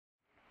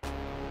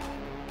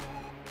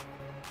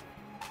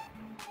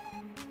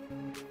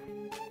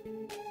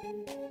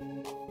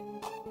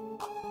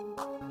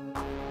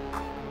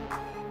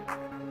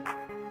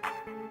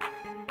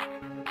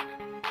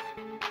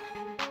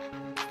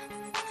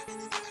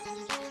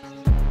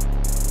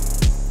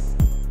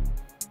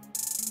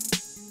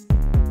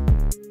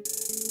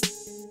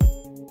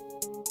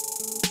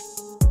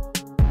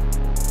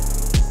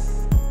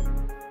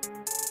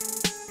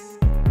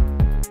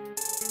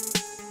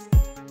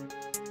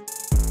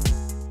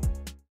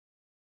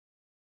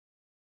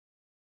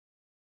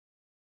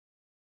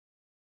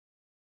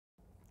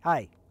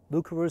Hi,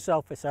 Lou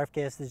Caruso for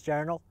Surfcasters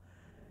Journal.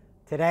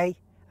 Today,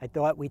 I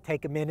thought we'd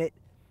take a minute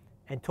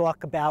and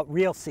talk about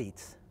reel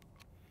seats.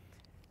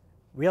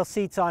 Reel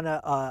seats on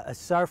a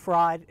surf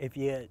rod, if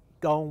you're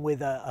going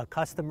with a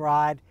custom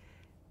rod,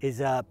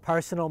 is a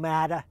personal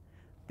matter.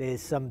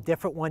 There's some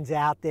different ones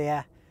out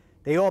there.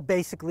 They all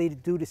basically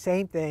do the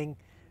same thing.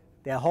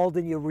 They're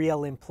holding your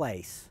reel in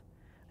place.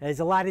 There's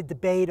a lot of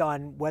debate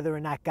on whether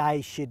or not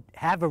guys should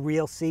have a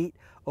reel seat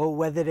or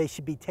whether they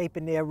should be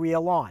taping their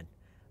reel on.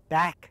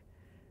 Back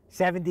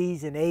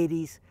 70s and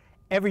 80s,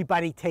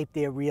 everybody taped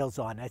their reels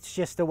on. That's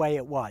just the way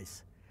it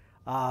was.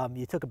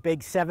 You took a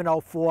big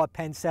 704,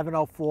 Pen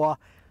 704,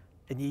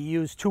 and you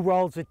used 2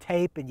 rolls of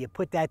tape and you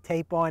put that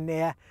tape on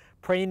there,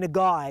 praying to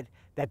God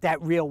that that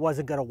reel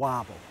wasn't going to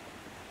wobble.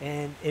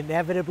 And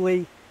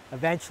inevitably,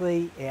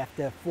 eventually,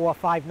 after 4 or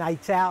 5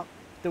 nights out,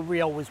 the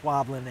reel was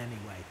wobbling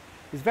anyway.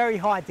 It was very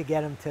hard to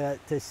get them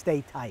to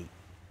stay tight.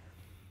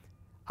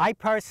 I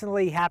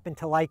personally happen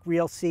to like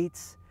reel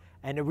seats.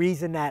 And the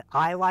reason that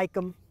I like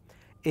them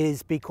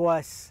is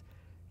because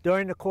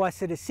during the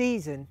course of the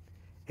season,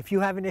 if you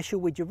have an issue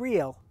with your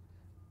reel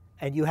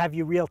and you have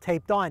your reel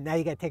taped on, now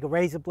you got to take a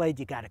razor blade,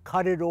 you got to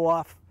cut it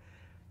off,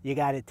 you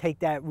got to take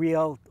that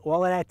reel,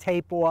 all of that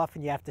tape off,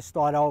 and you have to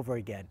start over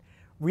again.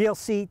 Reel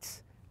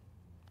seats,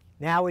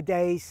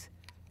 nowadays,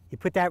 you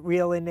put that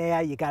reel in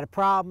there, you got a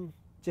problem,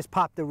 just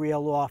pop the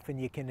reel off and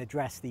you can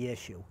address the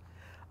issue.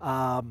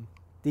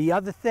 The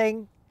other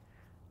thing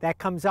that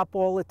comes up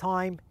all the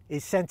time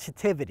is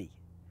sensitivity.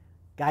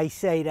 Guys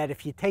say that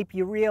if you tape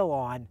your reel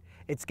on,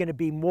 it's going to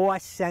be more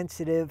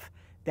sensitive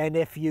than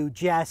if you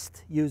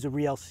just use a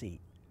reel seat.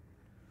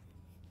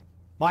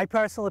 My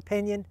personal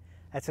opinion,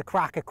 that's a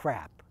crock of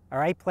crap, all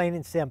right? Plain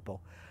and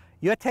simple.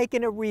 You're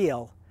taking a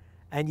reel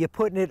and you're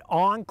putting it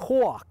on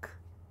cork,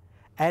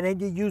 and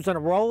then you're using a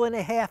roll and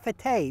a half of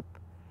tape,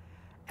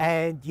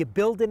 and you're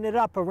building it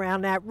up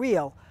around that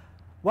reel.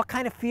 What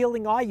kind of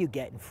feeling are you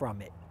getting from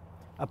it?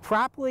 A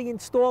properly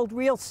installed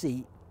reel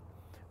seat,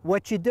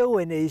 what you're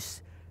doing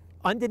is,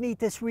 underneath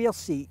this reel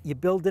seat, you're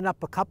building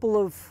up a couple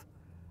of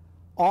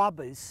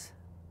arbors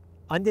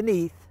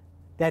underneath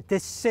that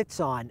this sits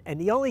on. And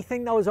the only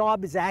thing those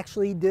arbors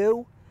actually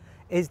do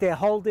is they're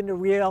holding the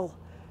reel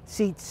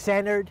seat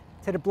centered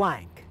to the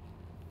blank.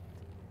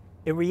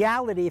 In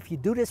reality, if you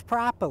do this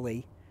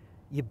properly,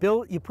 you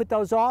put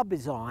those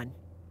arbors on,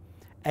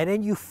 and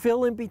then you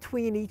fill in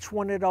between each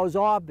one of those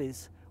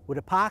arbors with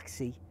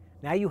epoxy.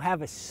 Now you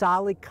have a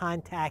solid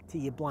contact to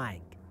your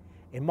blank.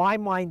 In my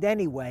mind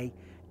anyway,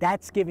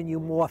 that's giving you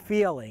more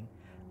feeling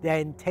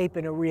than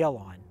taping a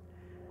reel on.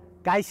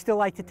 Guys still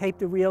like to tape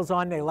the reels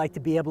on. They like to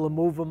be able to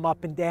move them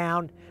up and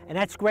down, and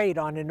that's great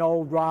on an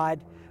old rod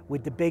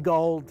with the big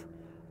old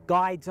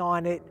guides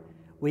on it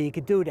where you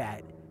could do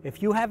that.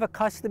 If you have a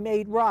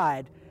custom-made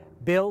rod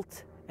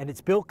built, and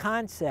it's built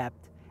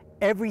concept,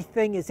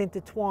 everything is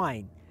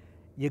intertwined.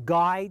 Your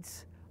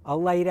guides are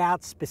laid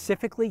out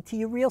specifically to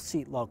your reel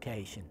seat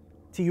location.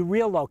 To your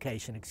reel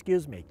location,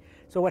 excuse me.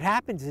 So what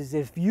happens is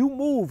if you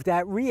move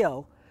that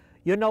reel,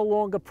 you're no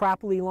longer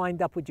properly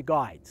lined up with your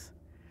guides,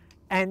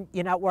 and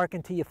you're not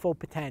working to your full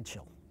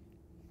potential.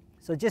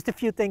 So just a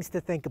few things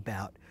to think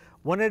about.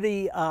 One of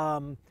the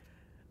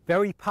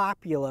very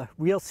popular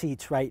reel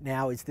seats right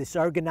now is this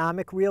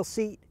ergonomic reel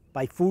seat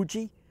by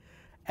Fuji,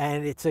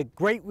 and it's a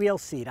great reel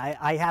seat.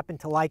 I happen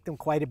to like them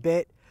quite a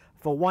bit.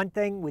 For one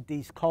thing, with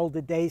these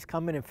colder days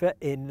coming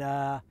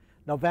in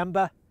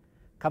November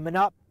coming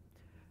up,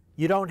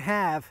 you don't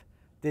have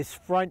this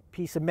front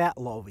piece of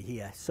metal over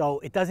here, so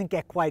it doesn't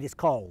get quite as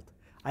cold.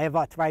 I have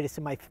arthritis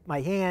in my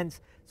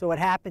hands, so what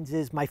happens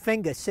is my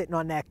finger sitting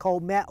on that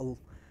cold metal,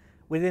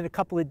 within a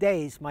couple of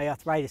days, my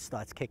arthritis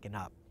starts kicking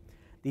up.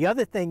 The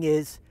other thing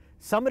is,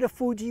 some of the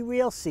Fuji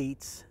reel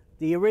seats,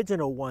 the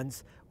original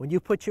ones, when you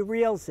put your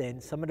reels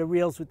in, some of the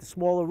reels with the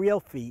smaller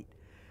reel feet,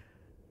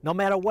 no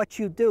matter what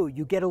you do,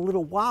 you get a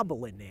little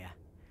wobble in there.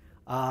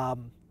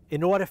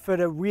 In order for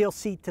the reel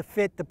seat to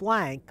fit the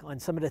blank on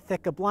some of the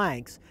thicker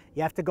blanks,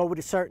 you have to go with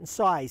a certain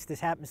size. This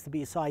happens to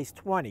be a size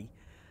 20.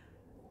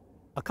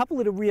 A couple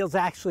of the reels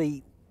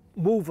actually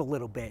move a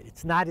little bit.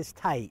 It's not as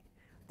tight.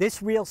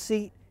 This reel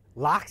seat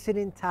locks it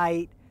in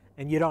tight,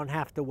 and you don't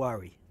have to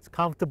worry. It's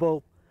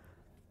comfortable,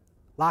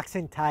 locks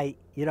in tight,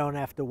 you don't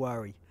have to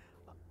worry.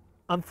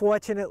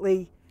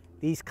 Unfortunately,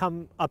 these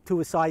come up to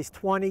a size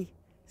 20,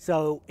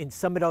 so in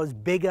some of those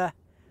bigger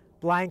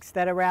blanks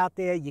that are out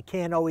there, you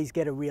can't always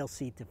get a reel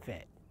seat to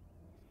fit.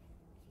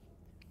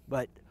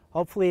 But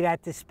hopefully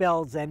that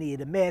dispels any of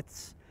the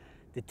myths,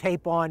 the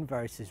tape-on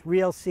versus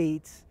reel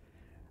seats.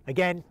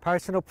 Again,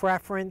 personal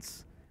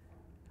preference.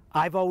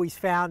 I've always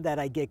found that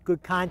I get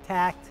good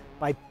contact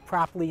by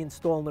properly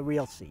installing the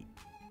reel seat.